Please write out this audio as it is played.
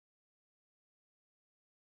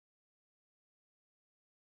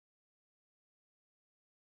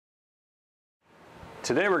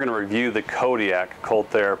Today we're going to review the Kodiak cold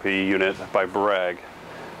therapy unit by Breg.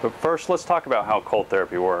 But first, let's talk about how cold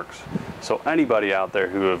therapy works. So anybody out there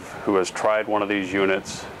who has tried one of these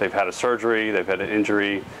units, they've had a surgery, they've had an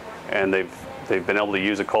injury, and they've been able to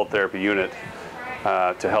use a cold therapy unit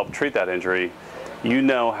to help treat that injury, you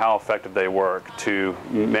know how effective they work to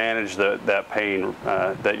manage that pain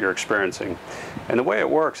that you're experiencing. And the way it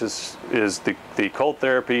works is the cold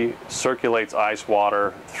therapy circulates ice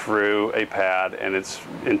water through a pad, and it's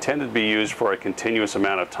intended to be used for a continuous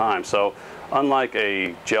amount of time. So unlike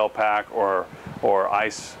a gel pack or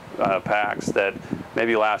ice packs that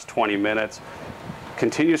maybe last 20 minutes,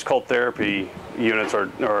 continuous cold therapy units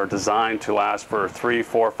are designed to last for 3,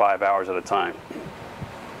 4, 5 hours at a time.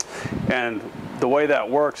 And the way that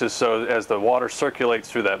works is so as the water circulates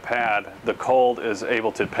through that pad, the cold is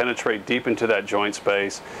able to penetrate deep into that joint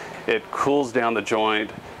space. It cools down the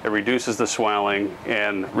joint, it reduces the swelling,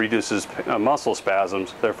 and reduces muscle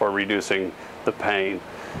spasms, therefore reducing the pain.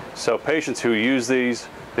 So patients who use these,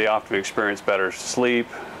 they often experience better sleep,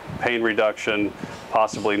 pain reduction,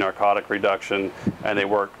 possibly narcotic reduction, and they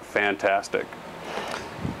work fantastic.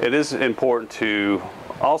 It is important to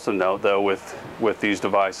also note, though, with these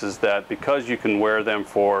devices that because you can wear them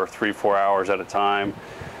for 3, 4 hours at a time,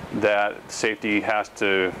 that safety has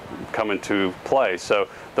to come into play. So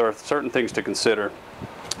there are certain things to consider.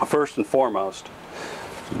 First and foremost,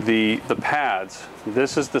 the pads.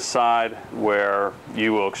 This is the side where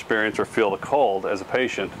you will experience or feel the cold as a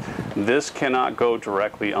patient. This cannot go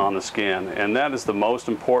directly on the skin, and that is the most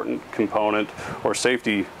important component or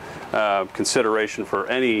safety consideration for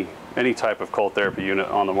any type of cold therapy unit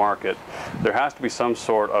on the market. There has to be some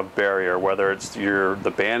sort of barrier, whether it's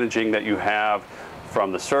the bandaging that you have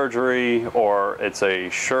from the surgery, or it's a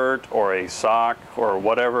shirt or a sock or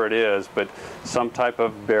whatever it is, but some type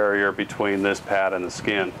of barrier between this pad and the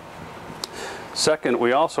skin. Second,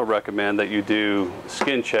 we also recommend that you do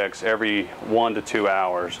skin checks every 1 to 2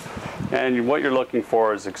 hours. And what you're looking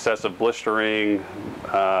for is excessive blistering,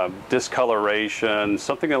 discoloration,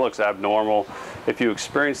 something that looks abnormal. If you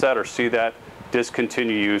experience that or see that,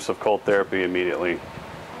 discontinue use of cold therapy immediately.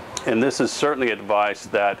 And this is certainly advice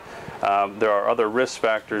that there are other risk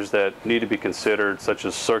factors that need to be considered, such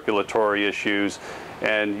as circulatory issues,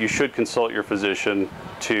 and you should consult your physician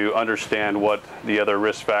to understand what the other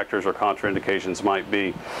risk factors or contraindications might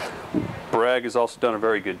be. Breg has also done a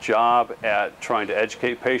very good job at trying to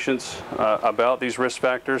educate patients about these risk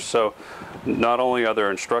factors. So not only are there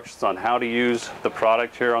instructions on how to use the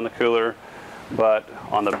product here on the cooler, but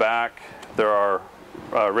on the back there are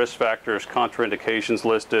risk factors, contraindications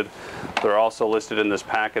listed. They're also listed in this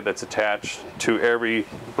packet that's attached to every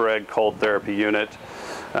Breg cold therapy unit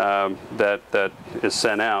that is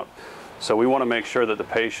sent out. So we want to make sure that the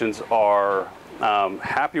patients are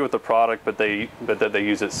happy with the product, but that they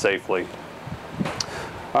use it safely.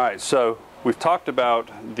 All right, so we've talked about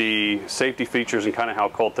the safety features and kind of how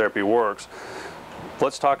cold therapy works.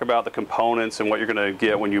 Let's talk about the components and what you're going to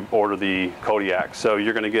get when you order the Kodiak. So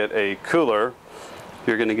you're going to get a cooler,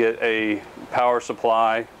 you're going to get a power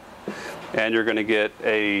supply, and you're going to get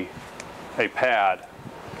a pad.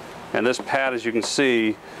 And this pad, as you can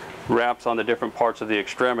see, wraps on the different parts of the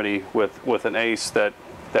extremity with an ace that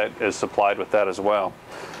is supplied with that as well.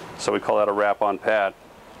 So we call that a wrap-on pad.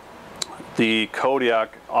 The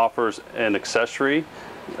Kodiak offers an accessory,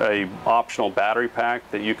 a optional battery pack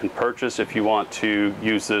that you can purchase if you want to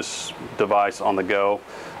use this device on the go.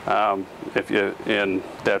 And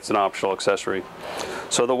that's an optional accessory.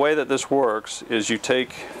 So the way that this works is you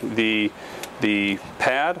take the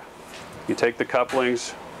pad, you take the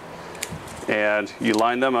couplings, and you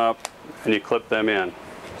line them up and you clip them in.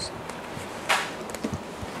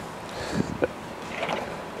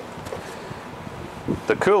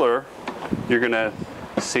 The cooler, you're going to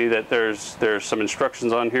see that there's some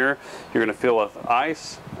instructions on here. You're going to fill with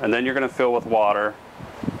ice, and then you're going to fill with water.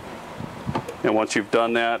 And once you've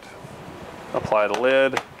done that, apply the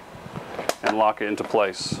lid and lock it into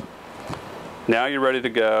place. Now you're ready to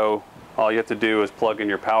go. All you have to do is plug in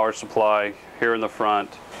your power supply here in the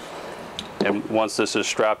front. And once this is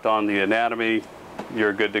strapped on the anatomy,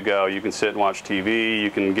 you're good to go. You can sit and watch TV, you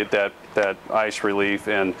can get that ice relief,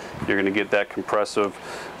 and you're going to get that compressive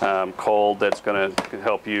cold that's going to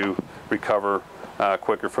help you recover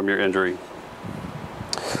quicker from your injury.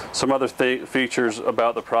 Some other features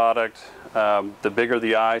about the product: the bigger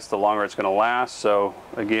the ice, the longer it's going to last. So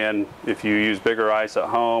again, if you use bigger ice at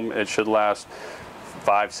home, it should last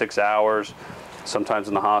 5, 6 hours. Sometimes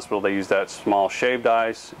in the hospital they use that small shaved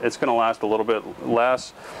ice. It's going to last a little bit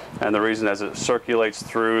less, and the reason, as it circulates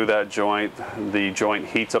through that joint, the joint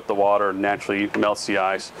heats up the water, naturally melts the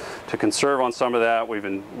ice. To conserve on some of that,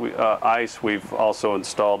 we've also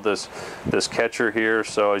installed this catcher here,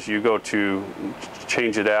 so as you go to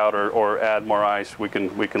change it out or add more ice, we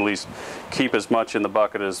can at least keep as much in the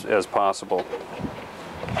bucket as possible.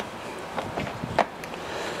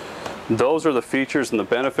 Those are the features and the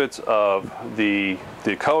benefits of the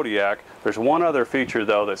Kodiak. There's one other feature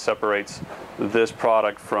though that separates this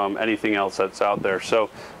product from anything else that's out there. So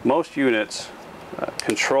most units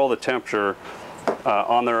control the temperature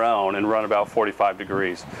on their own and run about 45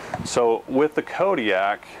 degrees. So with the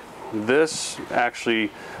Kodiak, this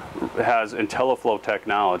actually has IntelliFlow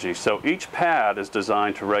technology. So each pad is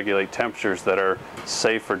designed to regulate temperatures that are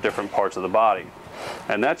safe for different parts of the body.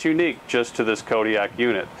 And that's unique just to this Kodiak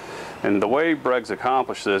unit. And the way Breg's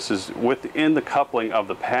accomplished this is within the coupling of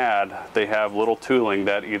the pad, they have little tooling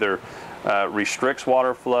that either restricts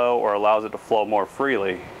water flow or allows it to flow more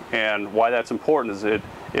freely. And why that's important is it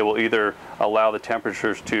will either allow the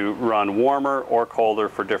temperatures to run warmer or colder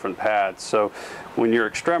for different pads. So when your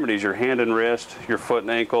extremities, your hand and wrist, your foot and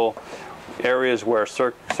ankle, areas where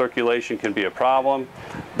circulation can be a problem,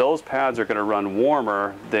 those pads are going to run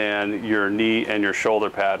warmer than your knee and your shoulder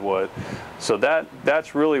pad would. So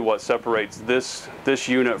that's really what separates this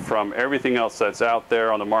unit from everything else that's out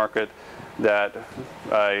there on the market. That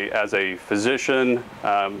as a physician,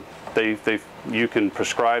 you can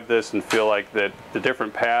prescribe this and feel like that the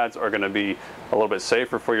different pads are going to be a little bit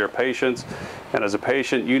safer for your patients. And as a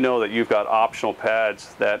patient, you know that you've got optional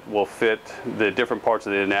pads that will fit the different parts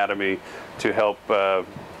of the anatomy to help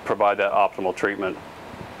provide that optimal treatment.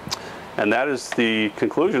 And that is the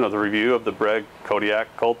conclusion of the review of the Breg Kodiak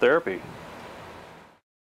Cold Therapy.